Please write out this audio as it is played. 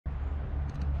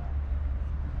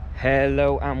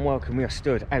Hello and welcome. We are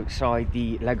stood outside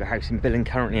the Lego house in Billund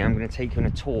currently. I'm going to take you on a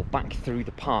tour back through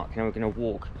the park. Now we're going to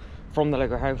walk from the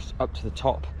Lego house up to the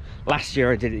top. Last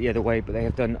year I did it the other way, but they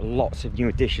have done lots of new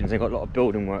additions. They've got a lot of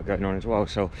building work going on as well,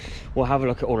 so we'll have a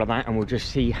look at all of that and we'll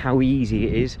just see how easy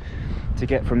it is to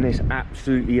get from this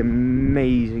absolutely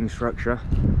amazing structure.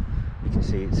 You can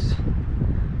see it's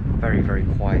very, very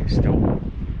quiet still.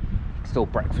 Still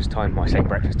breakfast time. I say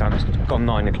breakfast time, it's gone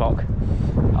 9 o'clock,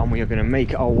 and we are going to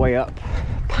make our way up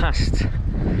past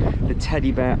the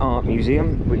Teddy Bear Art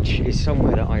Museum, which is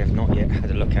somewhere that I have not yet had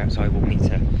a look at, so I will need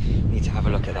to have a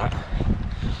look at that.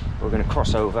 We're going to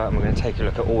cross over and we're going to take a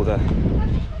look at all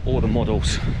the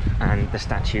models and the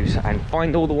statues and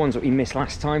find all the ones that we missed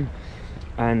last time,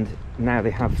 and now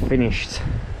they have finished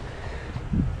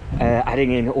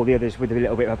adding in all the others with a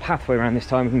little bit of a pathway around this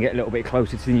time. We can get a little bit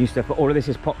closer to the new stuff, but all of this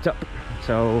has popped up.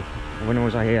 So when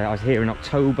was I here? I was here in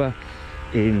October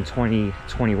in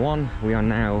 2021. We are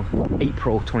now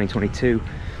April 2022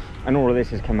 and all of this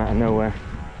has come out of nowhere.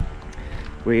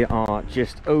 We are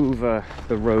just over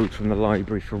the road from the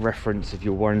library for reference if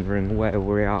you're wondering where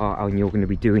we are and you're going to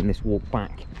be doing this walk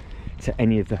back to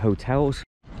any of the hotels.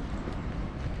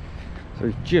 So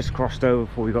we've just crossed over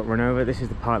before we got run over. This is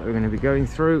the part that we're going to be going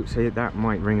through, so that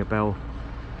might ring a bell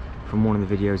from one of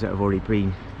the videos that have already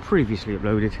been previously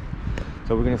uploaded.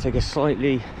 So we're going to take a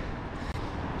slightly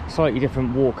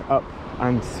different walk up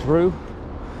and through.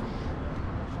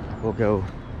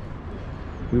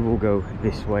 We will go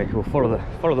this way. We'll follow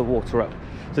the water up.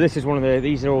 So this is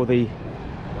these are all the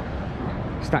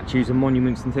statues and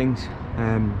monuments and things.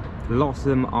 Lots of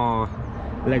them are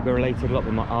Lego related, a lot of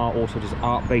them are also just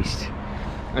art based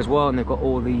as well, and they've got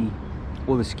all the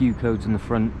SKU codes on the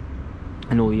front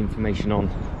and all the information on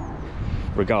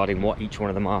regarding what each one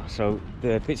of them are. So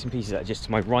the bits and pieces that are just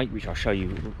to my right, which I'll show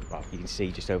you, well, you can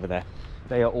see just over there,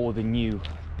 they are all the new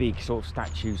big sort of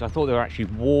statues. I thought they were actually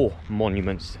war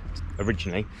monuments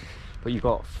originally, but you've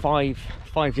got five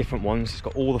different ones. It's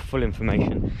got all the full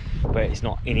information, but it's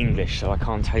not in English, so I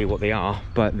can't tell you what they are,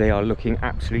 but they are looking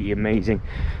absolutely amazing.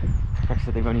 Like I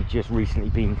said, they've only just recently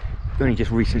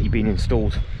been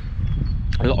installed.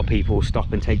 A lot of people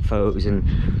stop and take photos and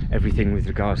everything with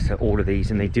regards to all of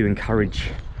these, and they do encourage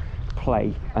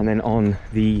play. And then on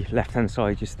the left hand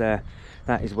side just there,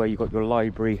 that is where you've got your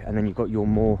library, and then you've got your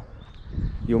more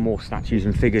statues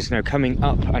and figures. Now coming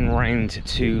up and round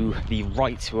to the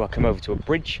right, we'll come over to a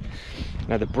bridge.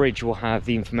 Now the bridge will have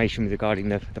the information regarding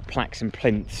the plaques and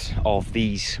plinths of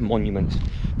these monuments.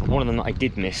 But one of them that I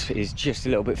did miss is just a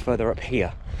little bit further up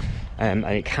here, and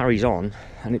it carries on,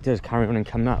 and it does carry on and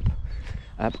come up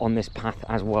on this path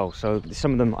as well. So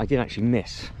some of them I did actually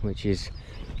miss, which is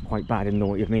quite bad and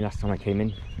naughty of me last time I came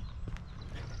in.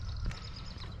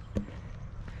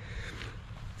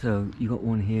 So you got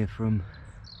one here from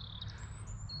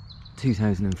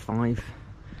 2005,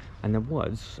 and there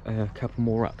was a couple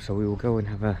more up, so we will go and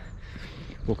have a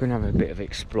bit of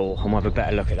explore, and we'll have a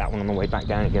better look at that one on the way back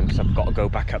down again, because I've got to go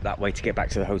back up that way to get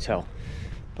back to the hotel.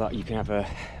 But you can have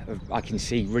I can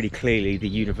see really clearly the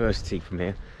university from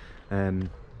here.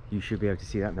 You should be able to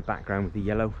see that in the background with the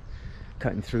yellow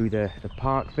cutting through the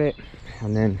park bit,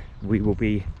 and then we will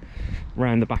be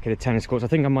round the back of the tennis courts. I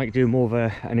think I might do more of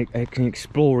an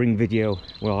exploring video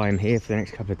while I'm here for the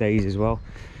next couple of days as well.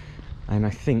 And I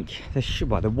think there's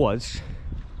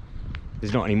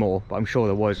not anymore, but I'm sure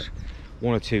there was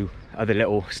one or two other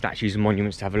little statues and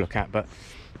monuments to have a look at, but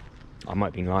I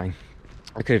might be lying.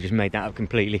 I could have just made that up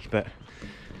completely, but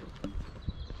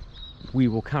we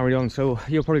will carry on. So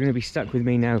you're probably going to be stuck with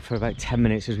me now for about 10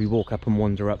 minutes as we walk up and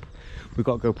wander up. We've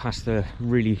got to go past the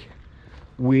really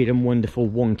weird and wonderful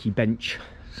wonky bench,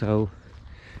 so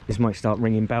this might start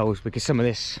ringing bells because some of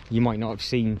this you might not have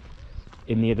seen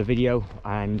in the other video,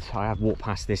 and I have walked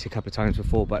past this a couple of times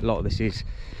before, but a lot of this is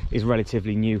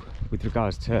relatively new with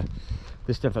regards to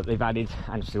the stuff that they've added,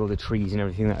 and just all the trees and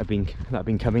everything that have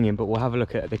been coming in. But we'll have a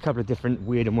look at the couple of different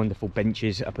weird and wonderful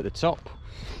benches up at the top,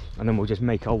 and then we'll just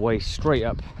make our way straight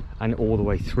up and all the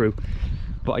way through.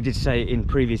 But I did say in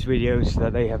previous videos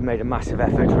that they have made a massive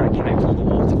effort trying to connect all the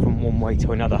water from one way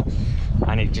to another,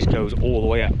 and it just goes all the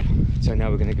way up. So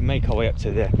now we're going to make our way up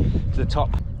to the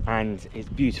top, and it's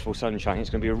beautiful sunshine.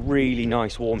 It's going to be a really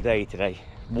nice warm day today,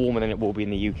 warmer than it will be in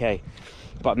the UK.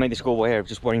 But I've made this go away here of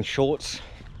just wearing shorts,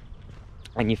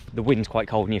 and the wind's quite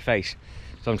cold in your face,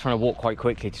 so I'm trying to walk quite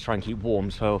quickly to try and keep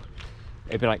warm. So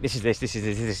it'd be like, this is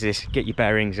this, get your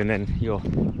bearings, and then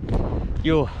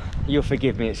you'll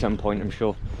forgive me at some point, I'm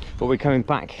sure. But we're coming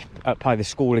back up by the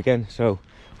school again, so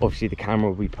obviously the camera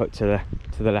will be put to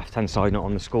the left hand side, not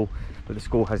on the school, but the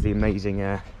school has the amazing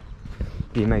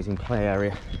play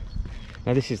area.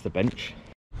 Now this is the bench.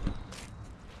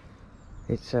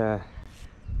 It's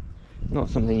not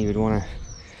something you would want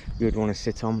to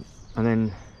sit on. And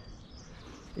then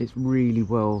it's really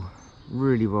well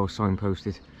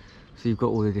signposted, so you've got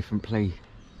all the different play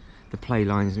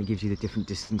lines, and it gives you the different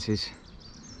distances.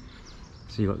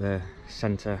 So you've got the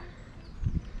centre,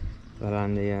 the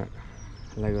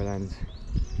Legoland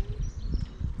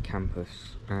campus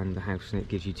and the house, and it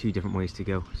gives you 2 different ways to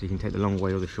go, so you can take the long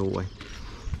way or the short way,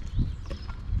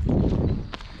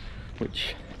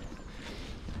 which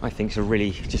I think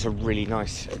is just a really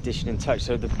nice addition and touch.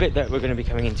 So the bit that we're going to be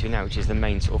coming into now, which is the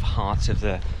main sort of heart of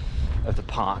the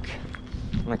park,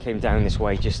 when I came down this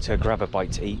way just to grab a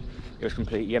bite to eat, it was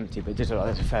completely empty, but it does look like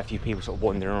there's a fair few people sort of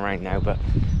wandering around now. But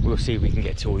we'll see if we can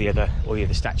get to all the other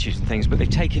statues and things. But they've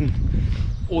taken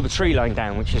all the tree line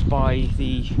down, which is by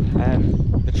the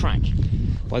track,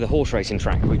 by the horse racing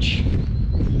track, which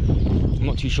I'm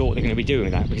not too sure what they're going to be doing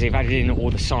with that, because they've added in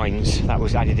all the signs that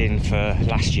was added in for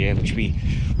last year, which we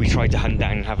tried to hunt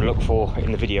down and have a look for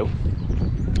in the video.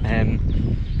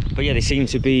 But yeah, they seem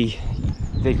to be,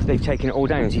 they've taken it all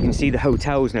down, so you can see the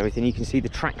hotels and everything, you can see the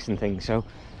tracks and things. So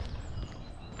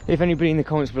if anybody in the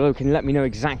comments below can let me know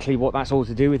exactly what that's all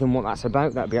to do with and what that's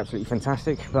about, that'd be absolutely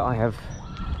fantastic. But I have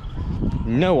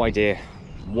no idea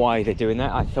why they're doing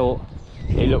that. I thought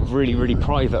it looked really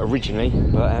private originally,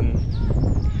 but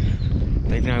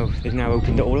they've now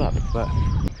opened it all up. But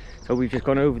so we've just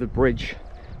gone over the bridge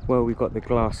where we've got the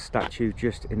glass statue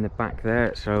just in the back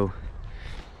there, so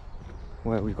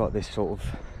where we've got this sort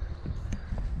of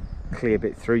clear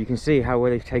bit through, you can see how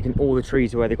where they've taken all the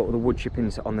trees, where they've got all the wood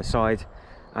chippings on the side,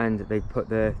 and they've put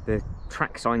the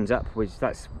track signs up, which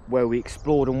that's where we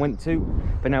explored and went to.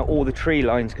 But now all the tree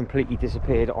lines completely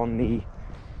disappeared on the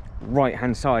right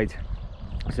hand side,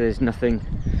 so there's just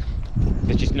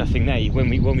nothing there. When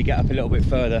we get up a little bit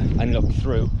further and look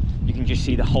through, you can just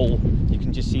see the whole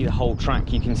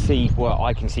track. You can see, well,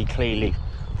 I can see clearly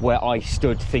where I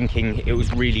stood, thinking it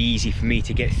was really easy for me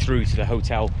to get through to the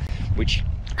hotel, which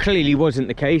clearly wasn't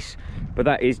the case. But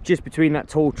that is just between that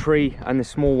tall tree and the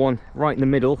small one right in the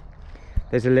middle.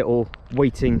 There's a little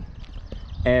waiting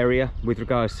area with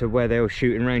regards to where they were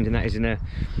shooting around, and that is in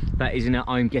a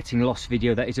I'm Getting Lost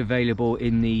video that is available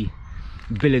in the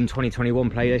Billund 2021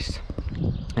 playlist.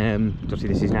 Obviously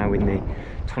this is now in the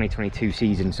 2022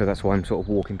 season, so that's why I'm sort of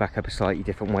walking back up a slightly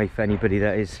different way for anybody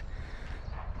that is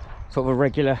sort of a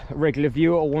regular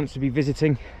viewer or wants to be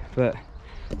visiting. But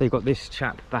they've got this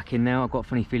chap back in now. I've got a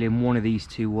funny feeling one of these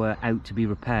two were out to be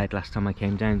repaired last time I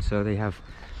came down, so they have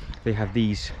both of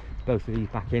these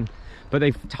back in. But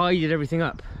they've tidied everything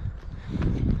up.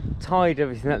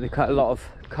 They cut a lot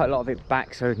of it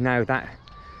back, so now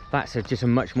that's just a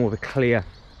much more of a clear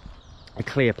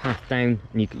path down,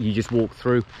 and you just walk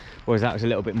through, whereas that was a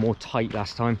little bit more tight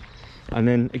last time. And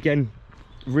then again,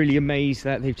 really amazed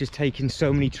that they've just taken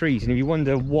so many trees. And if you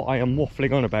wonder what I am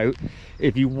waffling on about,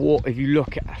 if you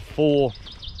look for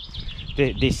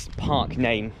this park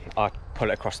name, I'll pull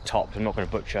it across the top. I'm not going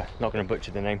to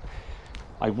butcher the name.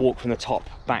 I walk from the top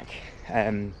back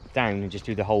down and just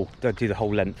do the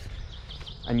whole length,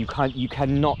 and you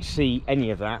cannot see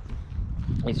any of that.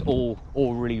 It's all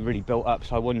really built up.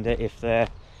 So I wonder if they're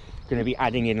going to be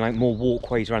adding in like more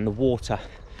walkways around the water,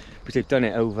 because they've done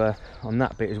it over on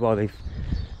that bit as well.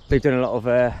 They've done a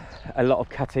lot of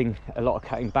cutting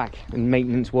back and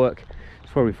maintenance work.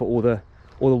 It's probably for all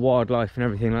the wildlife and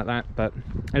everything like that. But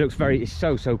it looks it's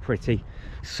so pretty,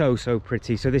 so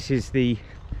pretty. So this is the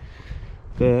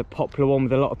popular one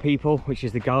with a lot of people, which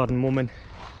is the garden woman,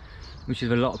 which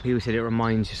is a lot of people said it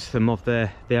reminds them of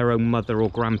their own mother or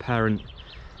grandparent,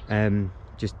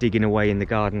 just digging away in the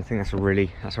garden. I think that's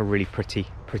a really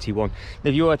pretty one.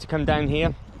 If you were to come down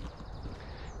here,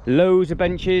 loads of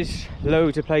benches,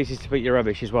 loads of places to put your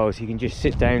rubbish as well, so you can just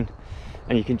sit down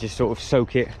and you can just sort of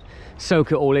soak it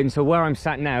all in. So where I'm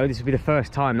sat now, this will be the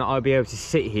first time that I'll be able to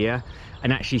sit here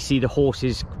and actually see the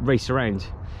horses race around.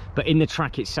 But in the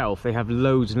track itself, they have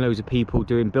loads and loads of people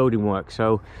doing building work,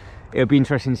 so it'll be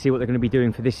interesting to see what they're going to be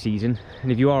doing for this season.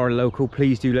 And if you are a local,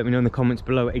 please do let me know in the comments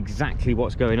below exactly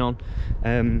what's going on.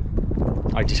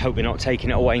 I just hope they're not taking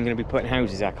it away and going to be putting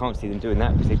houses there. I can't see them doing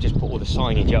that, because they've just put all the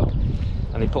signage up,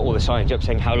 and they put all the signage up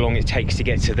saying how long it takes to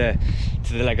get to the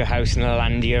Lego house and the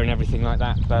Landia and everything like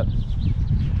that. But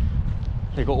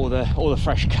they've got all the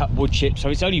fresh cut wood chips, so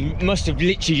it's must have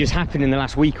literally just happened in the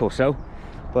last week or so,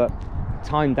 but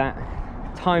timed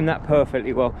that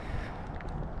perfectly well.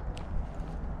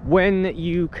 When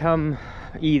you come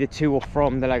either to or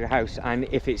from the Lego house, and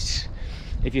if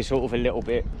you're sort of a little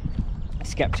bit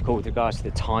skeptical with regards to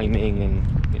the timing and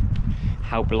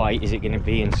how blight is it going to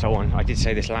be and so on, I did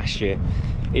say this last year,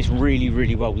 it's really,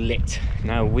 really well lit.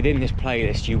 Now within this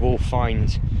playlist you will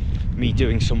find me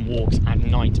doing some walks at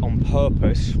night on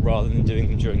purpose rather than doing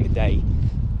them during the day.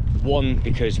 One,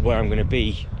 because where I'm going to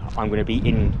be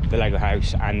in the Lego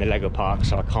house and the Lego park,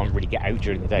 so I can't really get out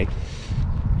during the day.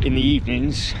 In the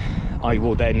evenings I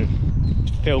will then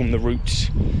film the routes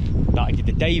that I did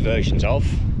the day versions of,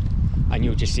 and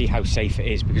you'll just see how safe it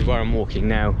is, because where I'm walking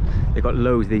now, they've got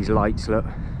loads of these lights, look,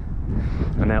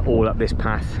 and they're all up this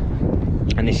path,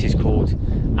 and this is called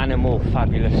Animal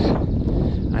Fabulous,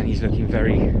 and he's looking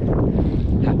very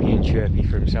happy and chirpy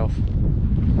for himself.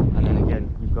 And then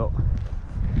again you've got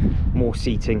more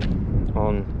seating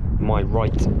on my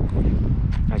right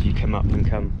as you come up and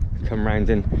come round,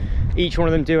 and each one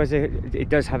of them it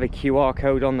does have a QR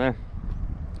code on there,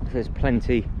 so there's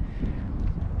plenty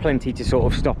to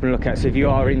sort of stop and look at. So if you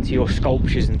are into your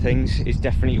sculptures and things, it's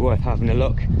definitely worth having a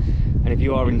look. And if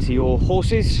you are into your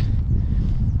horses,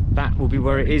 that will be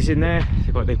where it is in there.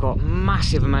 They've got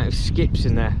massive amount of skips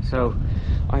in there, so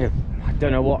I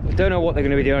don't know what they're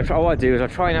going to be doing. What I do is I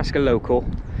try and ask a local,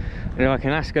 and if I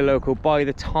can ask a local by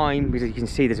the time, because you can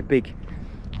see there's a big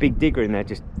digger in there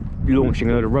just launching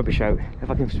a load of rubbish out. If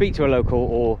I can speak to a local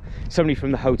or somebody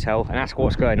from the hotel and ask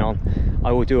what's going on,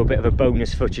 I will do a bit of a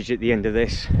bonus footage at the end of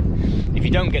this. If you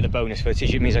don't get the bonus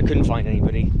footage, it means I couldn't find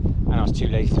anybody and I was too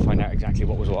lazy to find out exactly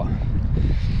what was what.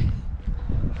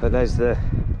 But there's the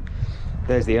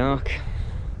ark.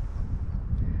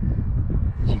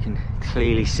 As you can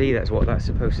clearly see, that's what that's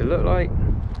supposed to look like.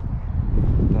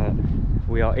 But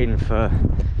we are in for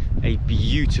a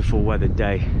beautiful weathered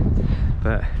day.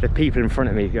 But the people in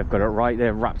front of me have got it right.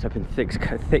 They're wrapped up in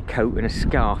thick coat and a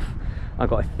scarf. I've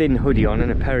got a thin hoodie on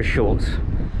and a pair of shorts.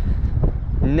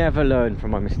 Never learn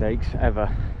from my mistakes, ever.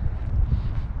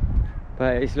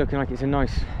 But it's looking like it's a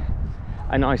nice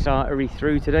artery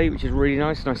through today, which is really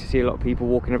nice. Nice to see a lot of people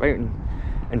walking about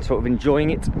and sort of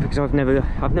enjoying it, because I've never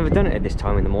done it at this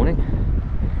time in the morning.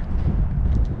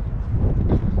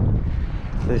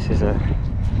 So this is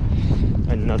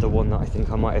another one that I think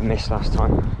I might have missed last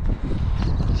time.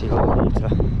 So you've got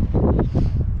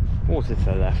water to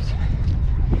the left,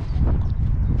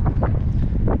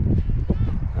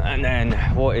 and then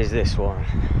what is this one?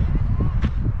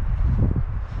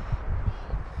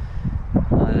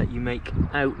 I'll let you make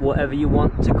out whatever you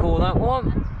want to call that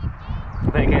one.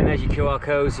 But again, there's your QR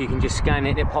code, so you can just scan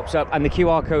it and it pops up. And the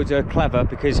QR codes are clever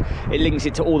because it links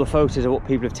it to all the photos of what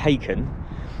people have taken,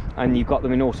 and you've got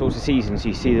them in all sorts of seasons. So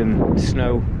you see them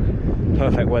snow,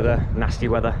 perfect weather, nasty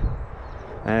weather.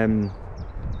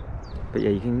 But yeah,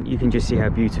 you can just see how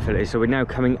beautiful it is. So we're now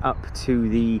coming up to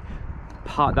the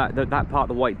part that part of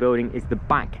the white building is the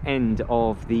back end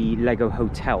of the Lego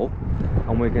hotel,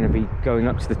 and we're going to be going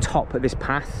up to the top of this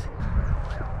path.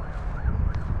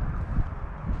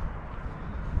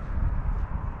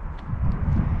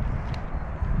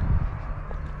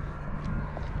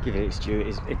 Give it its due,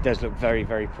 it does look very,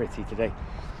 very pretty today.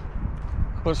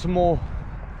 Got some more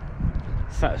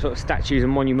sort of statues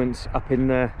and monuments up in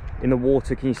the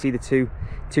water. Can you see the two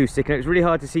sticking out? It's really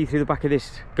hard to see through the back of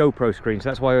this GoPro screen, so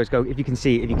that's why I always go, if you can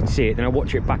see it, then I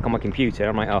watch it back on my computer.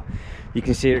 I'm like, oh, you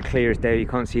can see it clear as day, you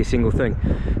can't see a single thing.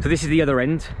 So this is the other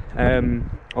end,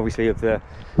 obviously, of the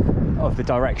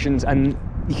directions, and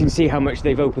you can see how much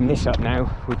they've opened this up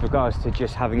now with regards to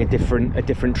just having a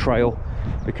different trail,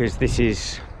 because this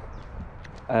is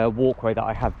a walkway that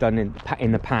I have done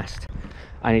in the past,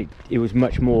 and it was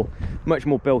much more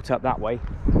built up that way.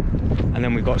 And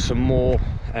then we've got some more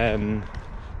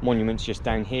monuments just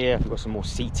down here. We've got some more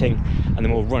seating, and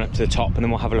then we'll run up to the top, and then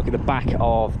we'll have a look at the back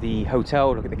of the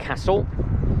hotel, look at the castle,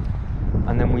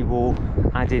 and then we will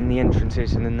add in the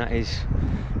entrances, and then that is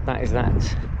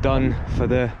that done for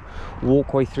the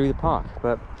walkway through the park.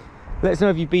 But let us know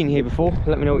if you've been here before.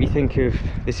 Let me know what you think of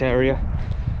this area,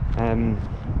 and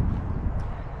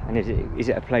is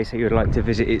it a place that you would like to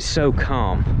visit? It's so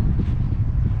calm.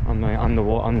 I'm the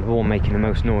one making the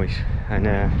most noise, and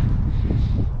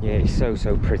yeah, it's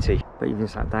so pretty. But even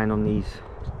sat down on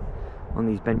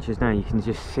these benches now, you can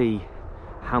just see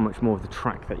how much more of the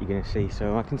track that you're going to see.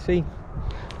 So I can see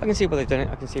where they've done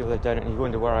it. And you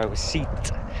wonder where I was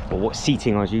seated, or what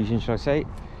seating I was using, should I say?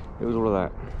 It was all of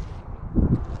that.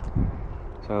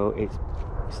 So it's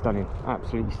stunning,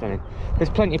 absolutely stunning. There's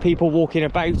plenty of people walking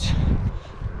about,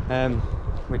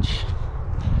 which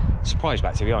I'm surprised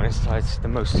about, to be honest. It's the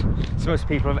most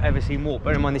people I've ever seen walk.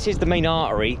 Bear in mind, this is the main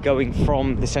artery going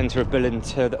from the centre of Billund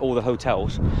to all the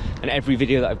hotels, and every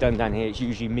video that I've done down here, it's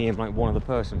usually me and like one other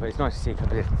person, but it's nice to see a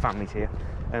couple of different families here.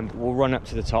 We'll run up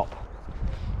to the top,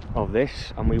 of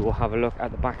this and we will have a look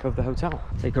at the back of the hotel.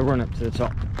 Take a run up to the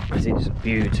top as it's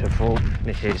beautiful.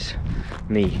 This is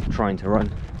me trying to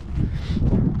run.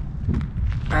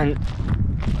 And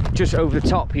just over the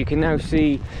top you can now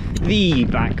see the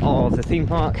back of the theme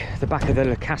park, the back of the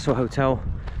Le Castle Hotel.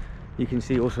 You can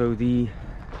see also the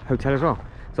hotel as well.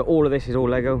 So all of this is all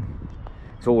Lego.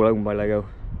 It's all owned by Lego.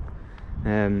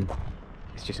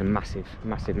 It's just a massive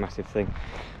thing.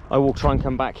 I will try and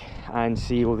come back and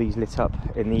see all these lit up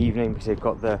in the evening because they've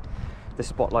got the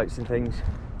spotlights and things.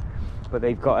 But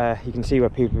they've got you can see where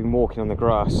people have been walking on the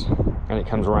grass, and it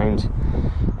comes around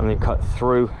and they've cut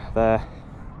through there,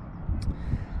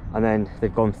 and then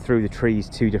they've gone through the trees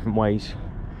 2 different ways,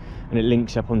 and it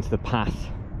links up onto the path,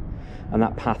 and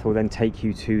that path will then take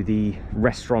you to the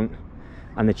restaurant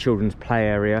and the children's play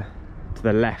area to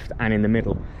the left and in the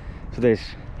middle. So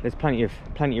there's plenty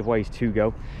of ways to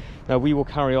go. Now we will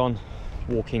carry on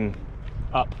walking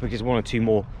up because one or two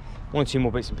more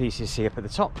bits and pieces see up at the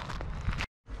top.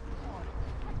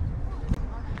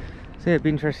 So yeah, it'd be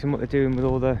interesting what they're doing with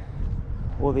all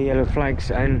the yellow flags,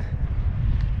 and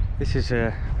this is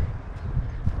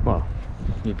well,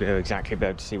 you'd be able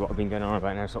to see what I've been going on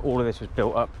about now. So all of this was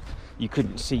built up. You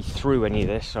couldn't see through any of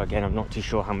this. So again, I'm not too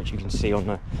sure how much you can see on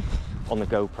the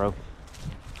GoPro.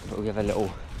 But we have a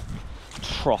little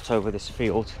trot over this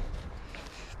field.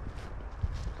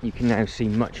 You can now see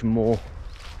much more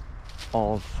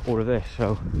of all of this.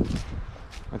 So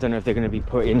I don't know if they're going to be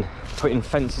putting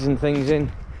fences and things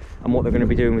in, and what they're going to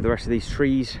be doing with the rest of these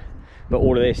trees. But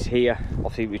all of this here,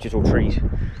 obviously, which is all trees,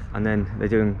 and then they're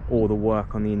doing all the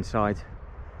work on the inside.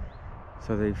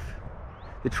 So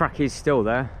the track is still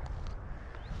there,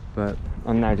 but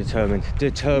I'm now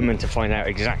determined to find out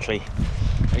exactly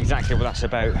what that's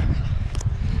about.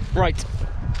 Right,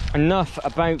 enough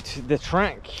about the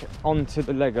track, onto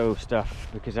the Lego stuff,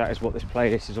 because that is what this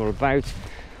playlist is all about.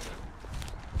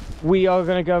 We are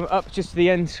going to go up just to the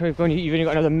end, so you've only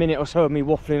got another minute or so of me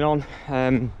waffling on.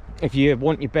 If you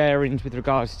want your bearings with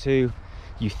regards to,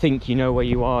 you think you know where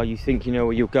you are, you think you know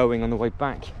where you're going on the way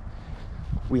back,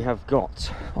 we have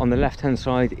got on the left hand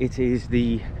side, it is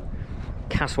the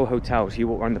Castle Hotel. So you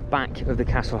walk around the back of the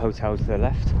Castle Hotel to the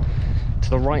left. To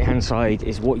the right hand side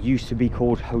is what used to be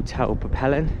called Hotel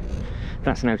Papellen.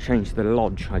 That's now changed to the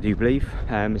Lodge, I do believe.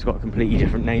 It's got a completely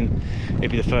different name. It'll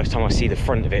be the first time I see the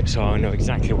front of it, so I know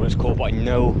exactly what it's called, but I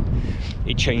know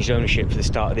it changed ownership for the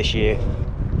start of this year.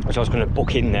 So I was going to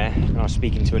book in there, and I was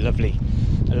speaking to a lovely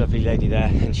lady there,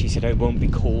 and she said it won't be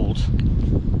called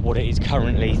what it is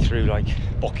currently through like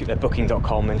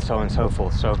booking.com and so on and so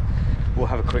forth. So we'll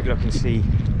have a quick look and see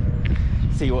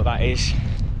what that is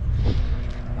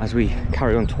as we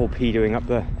carry on torpedoing up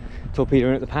the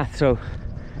path. So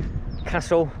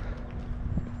Castle,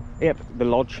 yep, the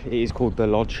Lodge, it is called the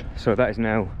Lodge, so that is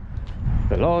now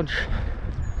the Lodge.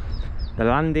 The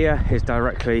Landia is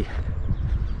directly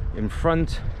in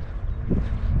front,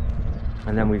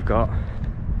 and then we've got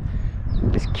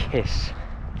this Kiss.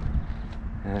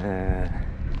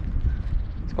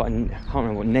 It's got I can't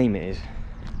remember what name it is.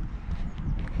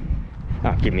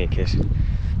 Give Me a Kiss.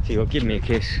 So you got Give Me a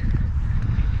Kiss.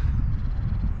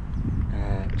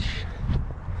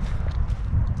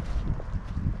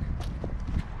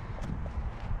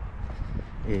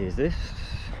 Is this?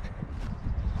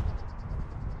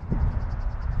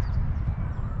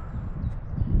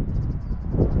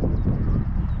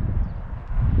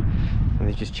 And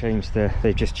they've just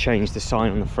changed the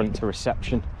sign on the front to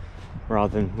reception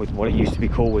rather than with what it used to be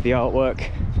called with the artwork.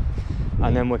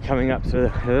 And then we're coming up to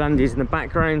the Landis in the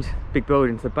background, big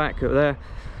building to the back over there.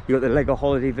 You've got the Lego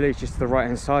Holiday Village just to the right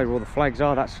hand side where all the flags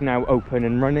are. That's now open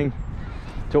and running.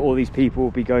 So all these people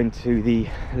will be going to the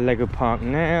Lego Park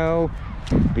now,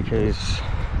 because,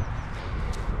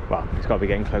 well, it's got to be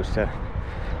getting close to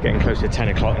 10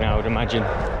 o'clock now, I would imagine.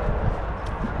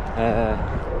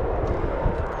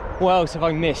 What else have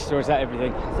I missed, or is that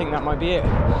everything? I think that might be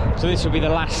it. So this will be the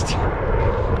last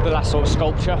sort of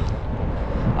sculpture,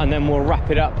 and then we'll wrap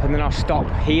it up, and then I'll stop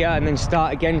here and then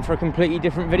start again for a completely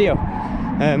different video.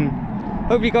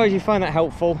 Hopefully guys, you find that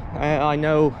helpful. I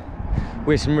know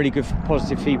we had some really good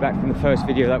positive feedback from the first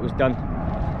video that was done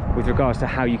with regards to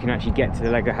how you can actually get to the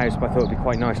Lego house, but I thought it'd be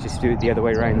quite nice just to do it the other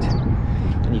way around,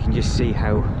 and you can just see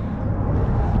how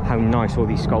nice all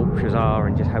these sculptures are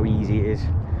and just how easy it is.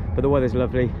 But the weather's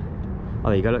lovely. Oh,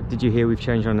 there you go, look, did you hear we've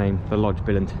changed our name, the Lodge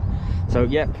Billund? So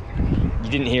yep, you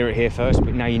didn't hear it here first,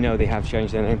 but now you know they have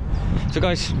changed their name. So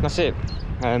guys, that's it.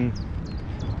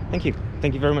 Thank you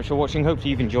very much for watching.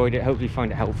 Hopefully you've enjoyed it, hopefully you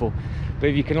find it helpful. But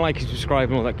if you can like and subscribe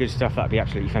and all that good stuff, that'd be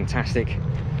absolutely fantastic.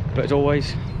 But as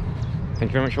always, thank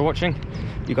you very much for watching.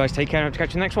 You guys take care, and I hope to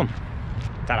catch you in the next one.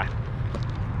 Ta-da.